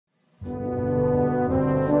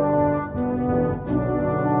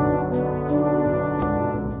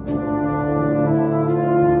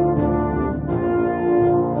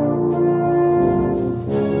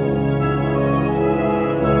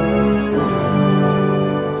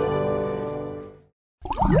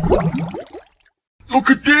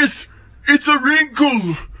It's a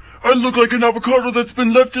wrinkle! I look like an avocado that's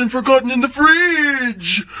been left and forgotten in the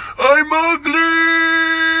fridge! I'm ugly!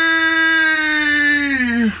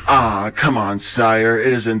 Ah, come on, sire.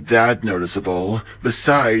 It isn't that noticeable.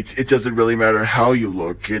 Besides, it doesn't really matter how you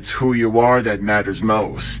look. It's who you are that matters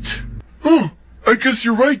most. Huh. I guess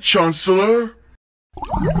you're right, Chancellor.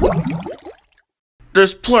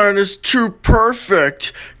 This plan is too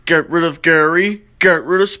perfect. Get rid of Gary. Get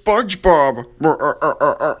rid of Spongebob.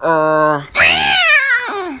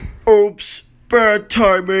 Oops. Bad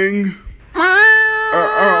timing.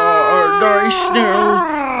 Nice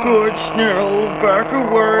Snell. Good Snell. Back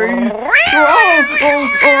away.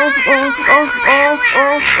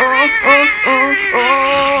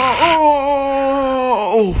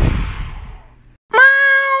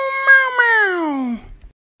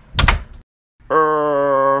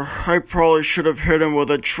 I probably should have hit him with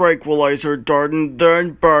a tranquilizer dart and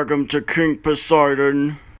then bag him to King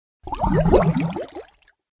Poseidon.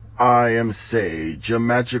 I am Sage, a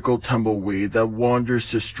magical tumbleweed that wanders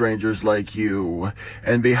to strangers like you,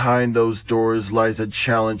 and behind those doors lies a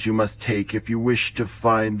challenge you must take if you wish to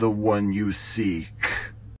find the one you seek.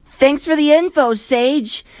 Thanks for the info,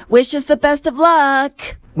 Sage. Wish us the best of luck.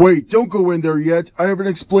 Wait, don't go in there yet. I haven't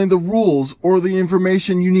explained the rules or the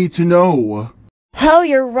information you need to know. Oh,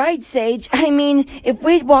 you're right, Sage. I mean, if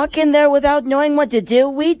we'd walk in there without knowing what to do,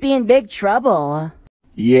 we'd be in big trouble.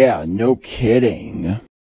 Yeah, no kidding.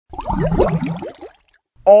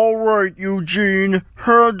 Alright, Eugene.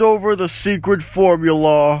 Hand over the secret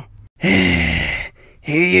formula. Here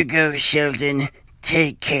you go, Sheldon.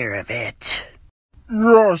 Take care of it.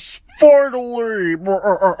 Yes, finally!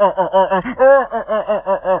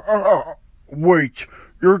 Wait,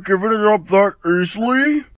 you're giving it up that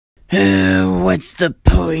easily? What's the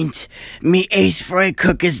point? Me ace fry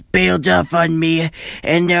cook has bailed off on me,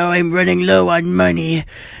 and now I'm running low on money.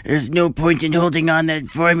 There's no point in holding on that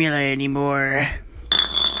formula anymore.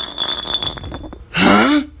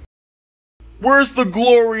 Huh? Where's the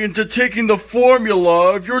glory into taking the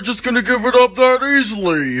formula if you're just gonna give it up that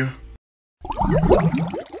easily?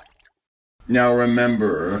 Now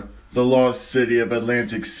remember, the lost city of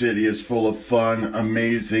Atlantic City is full of fun,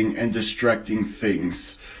 amazing, and distracting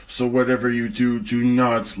things. So whatever you do, do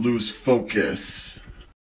not lose focus.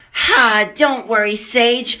 Ha, don't worry,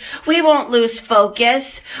 Sage. We won't lose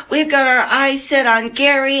focus. We've got our eyes set on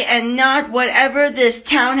Gary and not whatever this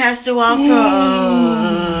town has to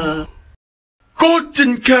offer.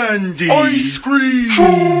 Cotton candy! Ice cream!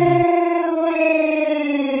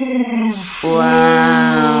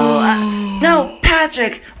 Wow. No,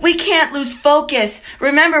 Patrick, we can't lose focus.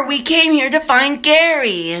 Remember, we came here to find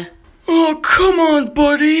Gary. Oh, come on,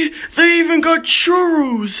 buddy. They even got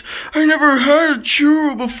churros. I never had a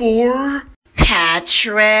churro before.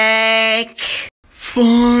 Patrick.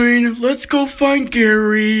 Fine, let's go find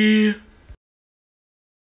Gary.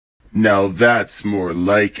 Now that's more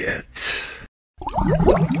like it.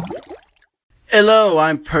 Hello,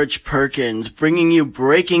 I'm Perch Perkins, bringing you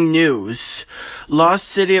breaking news. Lost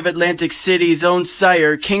City of Atlantic City's own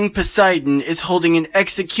sire, King Poseidon, is holding an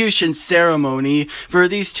execution ceremony for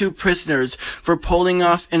these two prisoners for pulling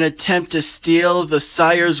off an attempt to steal the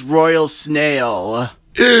sire's royal snail.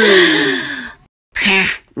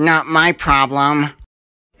 Not my problem.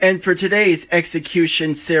 And for today's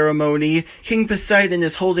execution ceremony, King Poseidon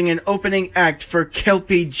is holding an opening act for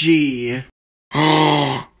Kelpie G.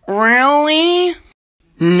 Really?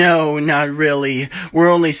 No, not really. We're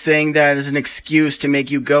only saying that as an excuse to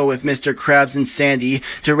make you go with Mr. Krabs and Sandy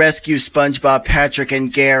to rescue SpongeBob, Patrick,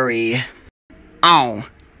 and Gary. Oh,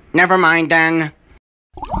 never mind then.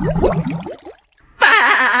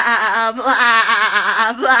 Blah,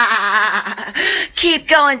 blah, blah. Keep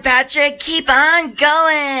going, Patrick. Keep on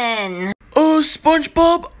going.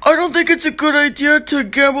 SpongeBob, I don't think it's a good idea to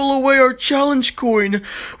gamble away our challenge coin.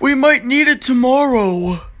 We might need it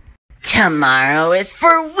tomorrow. Tomorrow is for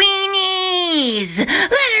weenies. Let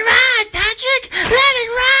it ride, Patrick. Let it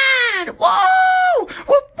ride. Whoa!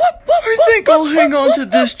 I think I'll hang on to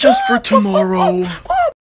this just for tomorrow.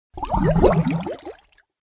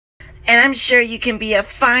 And I'm sure you can be a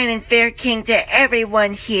fine and fair king to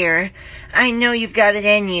everyone here. I know you've got it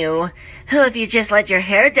in you. If you just let your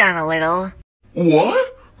hair down a little.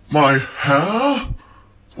 What? My hair?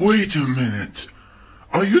 Wait a minute.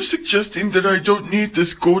 Are you suggesting that I don't need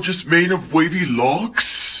this gorgeous mane of wavy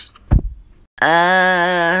locks?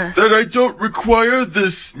 That I don't require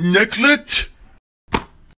this necklet?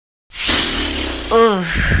 Ugh.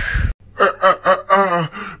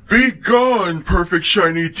 Be gone, perfect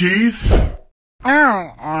shiny teeth.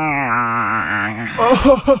 Oh.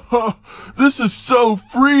 This is so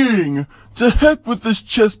freeing! To heck with this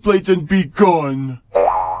chest plate and be gone!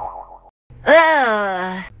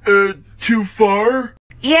 Ugh. Too far?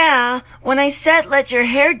 Yeah, when I said let your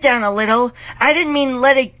hair down a little, I didn't mean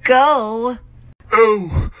let it go.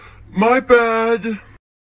 Oh, my bad.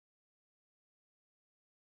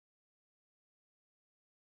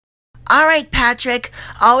 Alright, Patrick,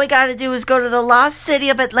 all we gotta do is go to the lost city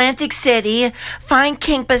of Atlantic City, find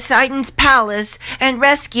King Poseidon's palace, and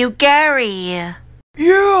rescue Gary.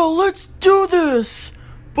 Yeah, let's do this!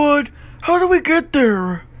 But how do we get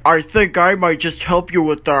there? I think I might just help you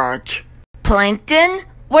with that. Plankton,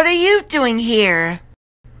 what are you doing here?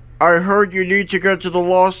 I heard you need to get to the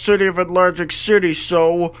lost city of Atlantic City,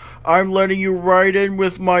 so I'm letting you ride in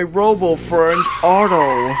with my robo friend,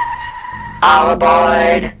 Otto. All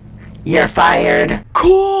aboard. You're fired.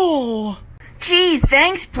 Cool! Gee,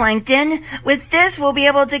 thanks, Plankton. With this, we'll be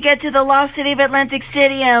able to get to the lost city of Atlantic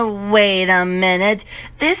City and wait a minute.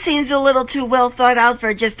 This seems a little too well thought out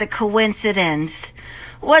for just a coincidence.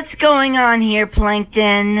 What's going on here,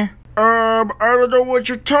 Plankton? I don't know what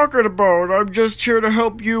you're talking about. I'm just here to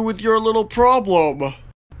help you with your little problem.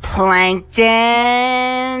 Plankton?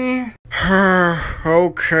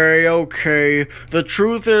 Okay. The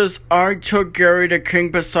truth is, I took Gary to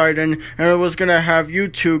King Poseidon, and I was gonna have you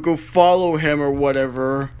two go follow him or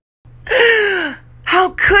whatever. How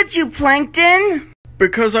could you, Plankton?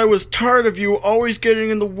 Because I was tired of you always getting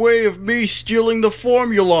in the way of me stealing the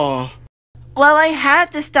formula. Well, I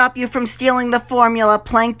had to stop you from stealing the formula,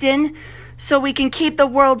 Plankton, so we can keep the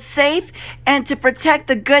world safe and to protect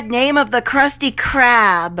the good name of the Krusty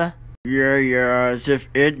Krab. Yeah, as if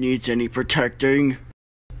it needs any protecting.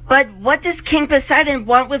 But what does King Poseidon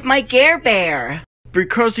want with my Gare Bear?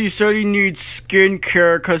 Because he said he needs skin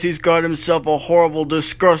care because he's got himself a horrible,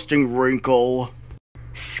 disgusting wrinkle.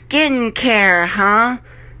 Skin care, huh?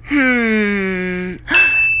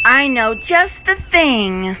 I know just the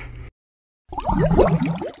thing.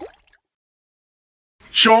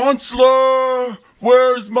 Chancellor!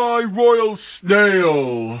 Where's my royal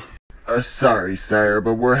snail? Sorry, sire,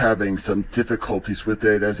 but we're having some difficulties with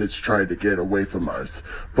it as it's trying to get away from us.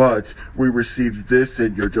 But we received this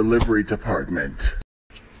in your delivery department.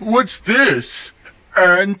 What's this?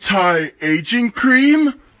 Anti-aging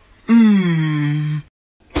cream?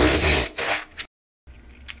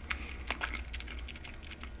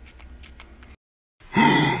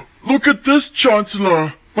 Look at this,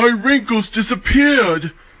 Chancellor! My wrinkles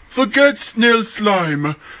disappeared! Forget snail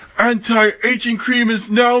slime! Anti-aging cream is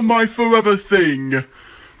now my forever thing!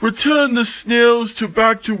 Return the snails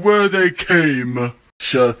back to where they came!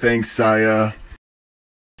 Sure thing, sire.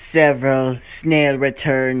 Several snail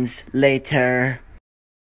returns later.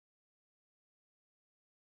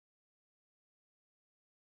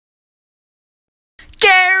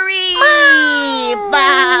 Gary!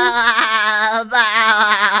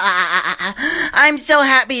 I'm so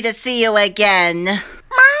happy to see you again.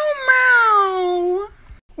 Meow.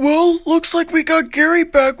 Well, looks like we got Gary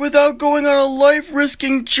back without going on a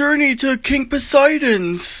life-risking journey to King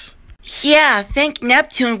Poseidon's. Yeah, thank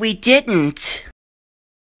Neptune we didn't.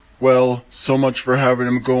 Well, so much for having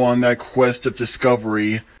him go on that quest of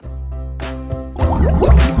discovery.